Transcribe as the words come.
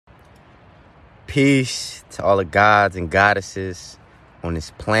Peace to all the gods and goddesses on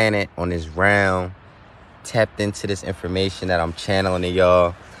this planet, on this realm, tapped into this information that I'm channeling to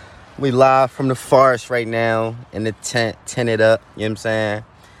y'all. We live from the forest right now in the tent, tented up, you know what I'm saying?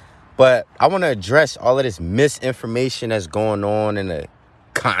 But I want to address all of this misinformation that's going on in the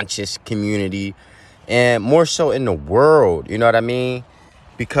conscious community and more so in the world, you know what I mean?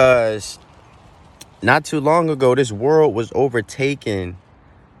 Because not too long ago, this world was overtaken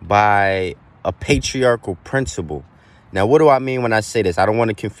by a patriarchal principle. Now, what do I mean when I say this? I don't want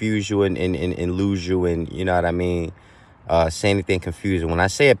to confuse you and lose you and, you know what I mean, say anything confusing. When I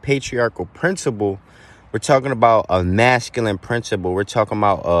say a patriarchal principle, we're talking about a masculine principle. We're talking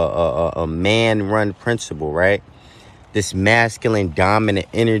about a man-run principle, right? This masculine dominant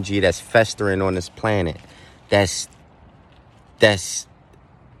energy that's festering on this planet, that has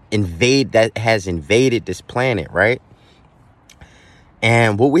invaded this planet, right?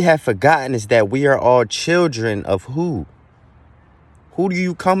 And what we have forgotten is that we are all children of who? Who do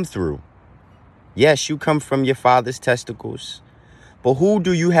you come through? Yes, you come from your father's testicles. But who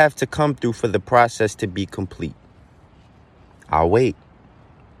do you have to come through for the process to be complete? I'll wait.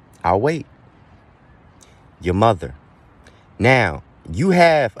 Your mother. Now, you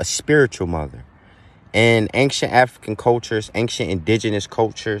have a spiritual mother. In ancient African cultures, ancient indigenous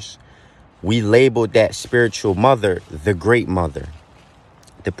cultures, we labeled that spiritual mother the Great Mother.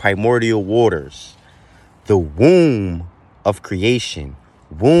 The primordial waters, the womb of creation,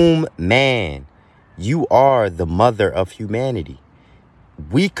 womb man. You are the mother of humanity.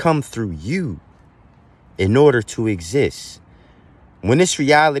 We come through you in order to exist. When this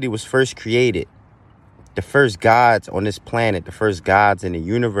reality was first created, the first gods on this planet, the first gods in the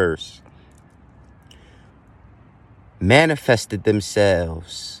universe, manifested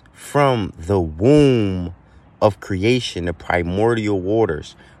themselves from the womb of creation, the primordial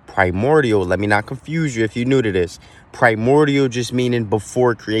waters. Primordial, let me not confuse you if you're new to this. Primordial just meaning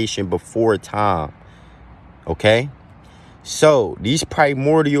before creation, before time. Okay? So, these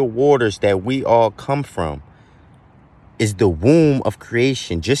primordial waters that we all come from is the womb of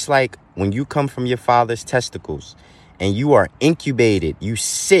creation. Just like when you come from your father's testicles and you are incubated, you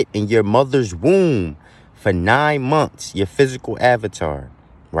sit in your mother's womb for 9 months, your physical avatar,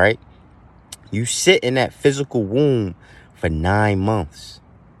 right? You sit in that physical womb for 9 months.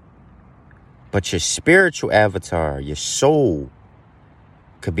 But your spiritual avatar, your soul,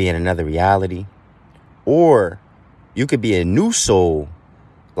 could be in another reality. Or you could be a new soul,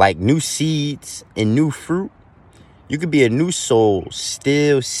 like new seeds and new fruit. You could be a new soul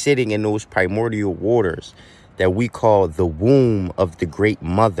still sitting in those primordial waters that we call the womb of the Great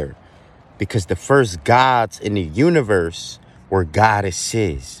Mother. Because the first gods in the universe were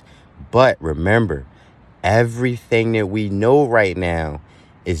goddesses. But remember, everything that we know right now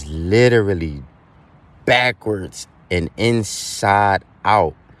is literally backwards and inside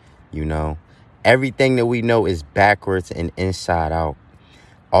out, you know. Everything that we know is backwards and inside out.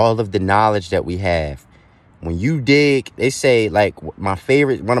 All of the knowledge that we have. When you dig, they say, like, one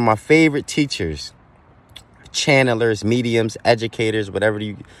of my favorite teachers, channelers, mediums, educators, whatever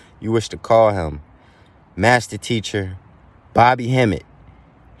you wish to call him, master teacher, Bobby Hemmett.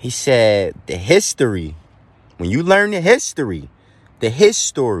 He said the history, when you learn the history, that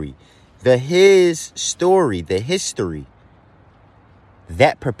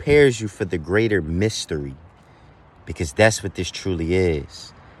prepares you for the greater mystery. Because that's what this truly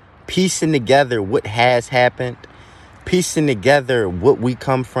is. Piecing together what has happened, piecing together what we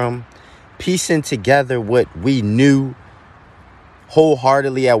come from, piecing together what we knew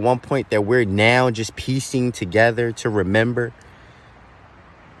wholeheartedly at one point that we're now just piecing together to remember.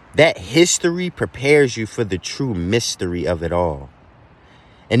 That history prepares you for the true mystery of it all.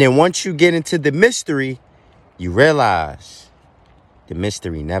 And then once you get into the mystery, you realize the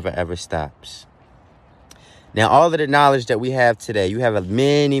mystery never ever stops. Now, all of the knowledge that we have today, you have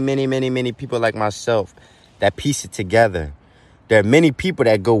many people like myself that piece it together. There are many people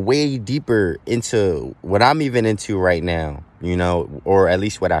that go way deeper into what I'm even into right now, you know, or at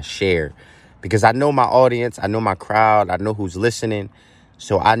least what I share. Because I know my audience, I know my crowd, I know who's listening.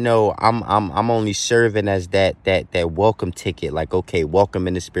 So I know I'm only serving as that welcome ticket. Like, okay, welcome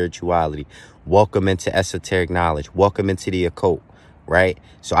into spirituality. Welcome into esoteric knowledge. Welcome into the occult, right?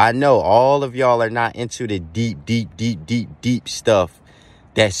 So I know all of y'all are not into the deep stuff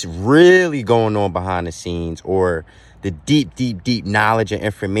that's really going on behind the scenes, or the deep knowledge and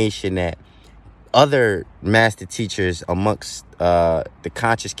information that other master teachers amongst the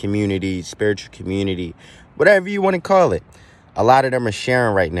conscious community, spiritual community, whatever you want to call it. A lot of them are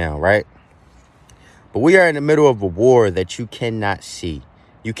sharing right now, right? But we are in the middle of a war that you cannot see.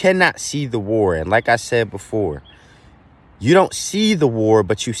 You cannot see the war. And like I said before, you don't see the war,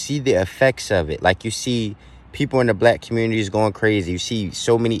 but you see the effects of it. Like you see people in the black communities going crazy. You see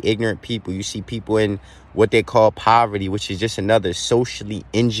so many ignorant people. You see people in what they call poverty, which is just another socially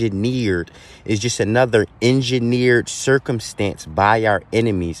engineered, is just another engineered circumstance by our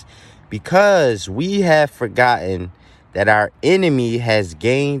enemies, because we have forgotten that our enemy has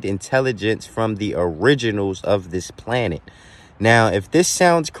gained intelligence from the originals of this planet. Now, if this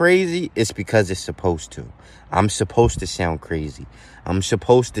sounds crazy, it's because it's supposed to. I'm supposed to sound crazy. I'm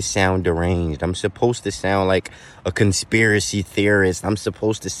supposed to sound deranged. I'm supposed to sound like a conspiracy theorist. I'm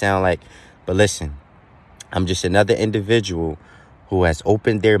supposed to sound like, but listen, I'm just another individual who has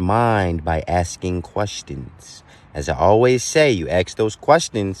opened their mind by asking questions. As I always say, you ask those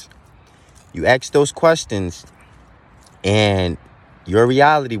questions, and your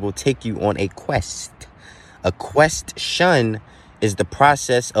reality will take you on a quest. A question is the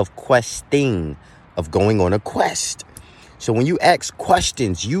process of questing, of going on a quest. So when you ask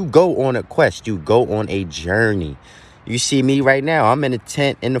questions, you go on a quest. You go on a journey. You see me right now. I'm in a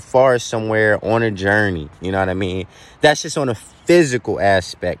tent in the forest somewhere on a journey. You know what I mean? That's just on a physical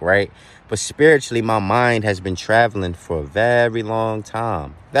aspect, right? But spiritually, my mind has been traveling for a very long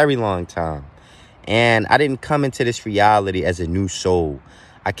time. Very long time. And I didn't come into this reality as a new soul.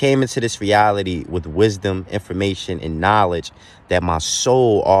 I came into this reality with wisdom, information, and knowledge that my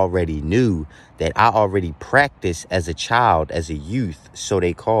soul already knew, that I already practiced as a child, as a youth, so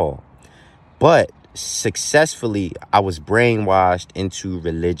they call. But successfully, I was brainwashed into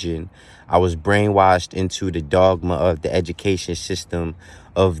religion. I was brainwashed into the dogma of the education system,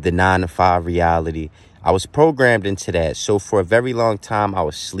 of the 9-to-5 reality. I was programmed into that. So for a very long time, I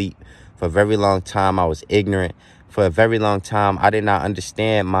was asleep. For a very long time, I was ignorant. For a very long time, I did not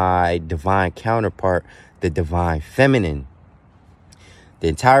understand my divine counterpart, the divine feminine. The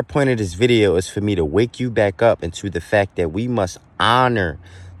entire point of this video is for me to wake you back up into the fact that we must honor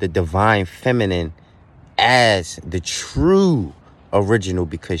the divine feminine as the true original,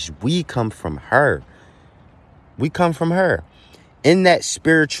 because we come from her. We come from her. In that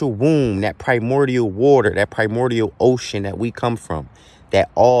spiritual womb, that primordial water, that primordial ocean that we come from, that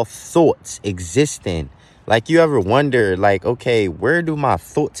all thoughts exist in. Like, you ever wonder, like, okay, where do my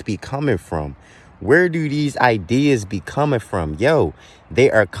thoughts be coming from? Where do these ideas be coming from? Yo, they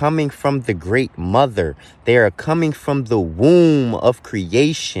are coming from the great mother. They are coming from the womb of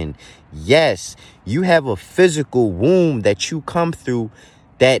creation. Yes, you have a physical womb that you come through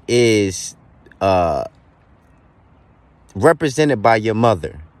that is represented by your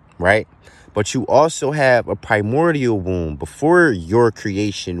mother, right? But you also have a primordial womb before your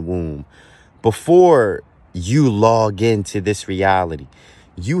creation womb, before you log into this reality.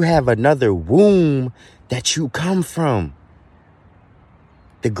 You have another womb that you come from.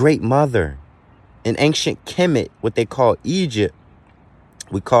 The great mother. In ancient Kemet, what they call Egypt,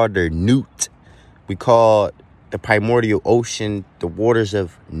 we called her Nut. We called the primordial ocean the waters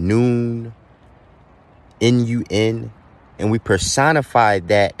of Nun, N-U-N. And we personified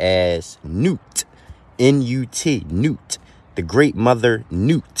that as Nut, N-U-T, Nut, the great mother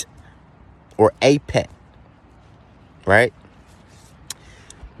Nut, or Apet, right?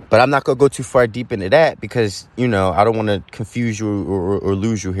 But I'm not going to go too far deep into that because, you know, I don't want to confuse you or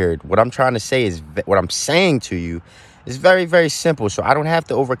lose you here. What I'm trying to say is, what I'm saying to you is very, very simple. So I don't have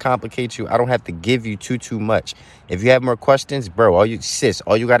to overcomplicate you. I don't have to give you too much. If you have more questions, bro, all you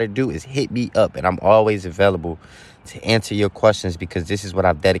got to do is hit me up, and I'm always available to answer your questions, because this is what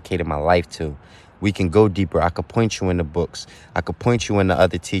I've dedicated my life to. We can go deeper. I could point you in the books. I could point you in the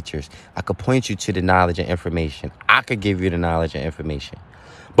other teachers. I could point you to the knowledge and information. I could give you the knowledge and information.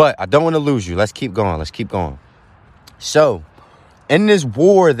 But I don't want to lose you. Let's keep going. So, in this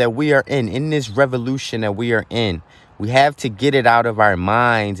war that we are in this revolution that we are in, we have to get it out of our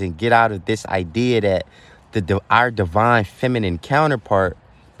minds and get out of this idea that our divine feminine counterpart,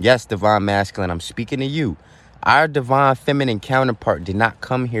 yes, divine masculine, I'm speaking to you. Our divine feminine counterpart did not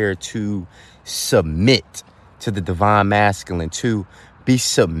come here to submit to the divine masculine, to be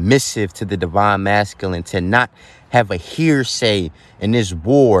submissive to the divine masculine, to not have a hearsay in this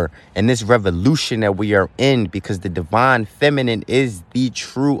war and this revolution that we are in, because the divine feminine is the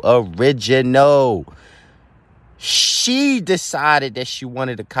true original. She decided that she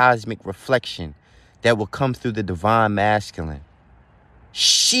wanted a cosmic reflection that will come through the divine masculine.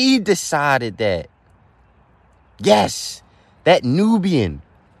 She decided that. Yes, that Nubian,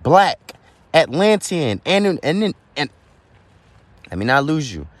 black, Atlantean, and let me not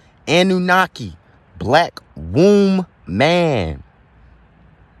lose you, Anunnaki, black womb man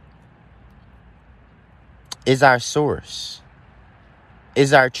is our source.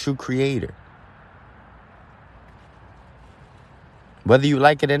 is our true creator. Whether you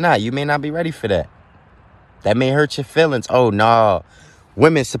like it or not, you may not be ready for that. That may hurt your feelings. Oh, no,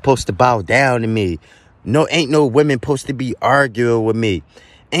 women's supposed to bow down to me. No, ain't no women supposed to be arguing with me.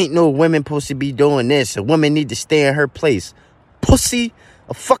 Ain't no women supposed to be doing this. A woman need to stay in her place. Pussy,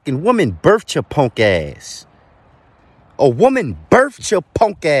 a fucking woman birthed your punk ass. A woman birthed your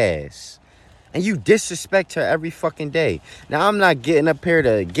punk ass. And you disrespect her every fucking day. Now, I'm not getting up here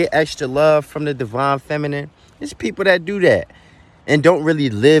to get extra love from the divine feminine. There's people that do that and don't really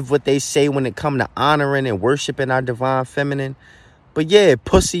live what they say when it come to honoring and worshiping our divine feminine. But yeah,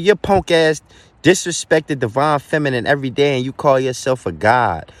 pussy, your punk ass disrespect the divine feminine every day and you call yourself a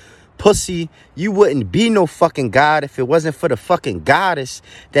god. Pussy, you wouldn't be no fucking god if it wasn't for the fucking goddess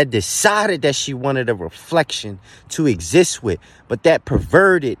that decided that she wanted a reflection to exist with. But that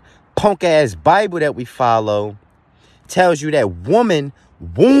perverted punk ass Bible that we follow tells you that woman,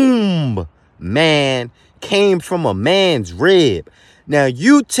 womb, man, came from a man's rib. Now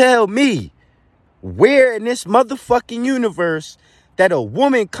you tell me where in this motherfucking universe that a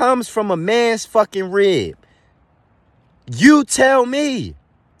woman comes from a man's fucking rib. You tell me.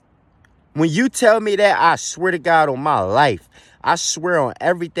 When you tell me that, I swear to God on my life, I swear on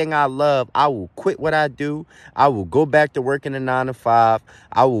everything I love, I will quit what I do. I will go back to working a 9 to 5.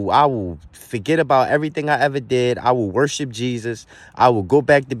 I will forget about everything I ever did. I will worship Jesus. I will go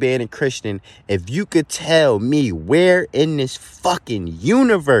back to being a Christian. If you could tell me where in this fucking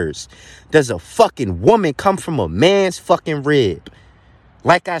universe does a fucking woman come from a man's fucking rib?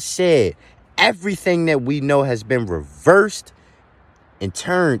 Like I said, everything that we know has been reversed and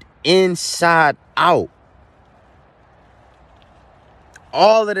turned inside out.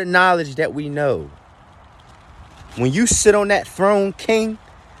 All of the knowledge that we know. When you sit on that throne, king,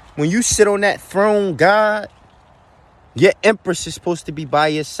 when you sit on that throne, God, your empress is supposed to be by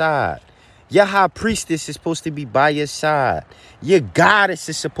your side. Your high priestess is supposed to be by your side. Your goddess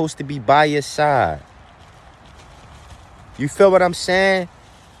is supposed to be by your side. You feel what I'm saying?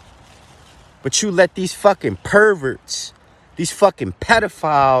 But you let these fucking perverts, these fucking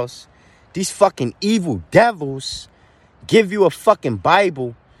pedophiles, these fucking evil devils give you a fucking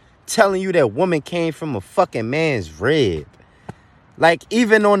Bible telling you that woman came from a fucking man's rib. Like,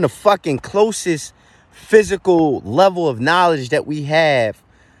 even on the fucking closest physical level of knowledge that we have,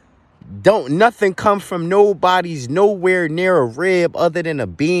 don't nothing come from nobody's nowhere near a rib other than a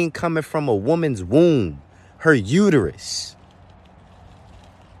being coming from a woman's womb, her uterus.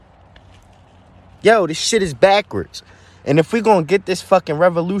 Yo, this shit is backwards. And if we gonna get this fucking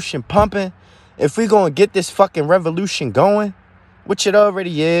revolution pumping, if we gonna get this fucking revolution going, which it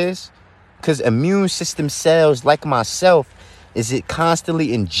already is, because immune system cells like myself is it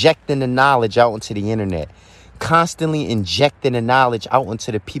constantly injecting the knowledge out into the internet, constantly injecting the knowledge out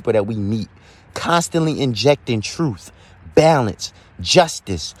into the people that we meet, constantly injecting truth, balance,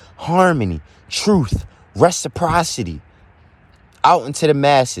 justice, harmony, truth, reciprocity out into the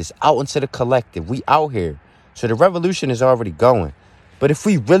masses, out into the collective. We out here. So the revolution is already going. But if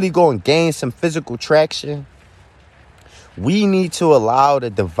we really go and gain some physical traction, we need to allow the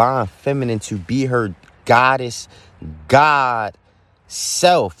divine feminine to be her goddess, God,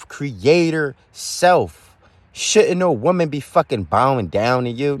 self, creator, self. Shouldn't no woman be fucking bowing down to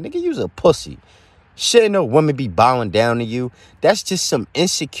you? Nigga, you's a pussy. Shouldn't no woman be bowing down to you? That's just some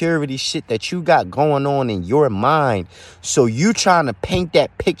insecurity shit that you got going on in your mind. So you trying to paint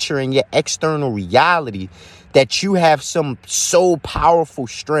that picture in your external reality that you have some so powerful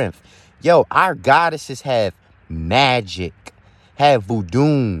strength. Yo, our goddesses have magic, have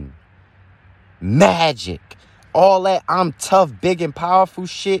voodoo, magic, all that I'm tough, big, and powerful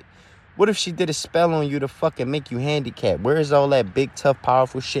shit. What if she did a spell on you to fucking make you handicapped? Where is all that big, tough,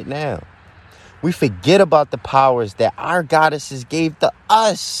 powerful shit now? We forget about the powers that our goddesses gave to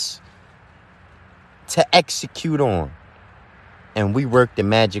us to execute on. And we worked the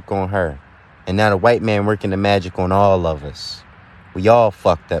magic on her. And now the white man working the magic on all of us. We all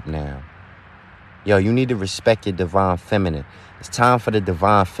fucked up now. Yo, you need to respect your divine feminine. It's time for the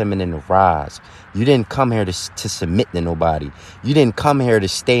divine feminine to rise. You didn't come here to submit to nobody. You didn't come here to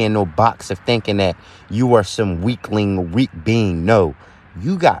stay in no box of thinking that you are some weakling, weak being. No,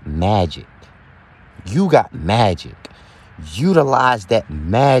 you got magic. You got magic. Utilize that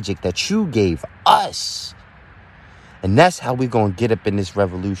magic that you gave us. And that's how we going to get up in this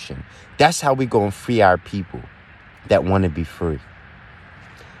revolution. That's how we going to free our people that want to be free.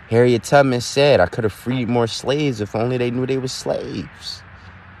 Harriet Tubman said, I could have freed more slaves if only they knew they were slaves.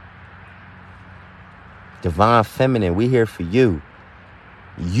 Divine feminine, we here for you.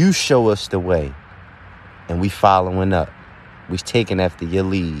 You show us the way. And we following up. We taking after your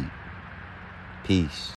lead. Peace.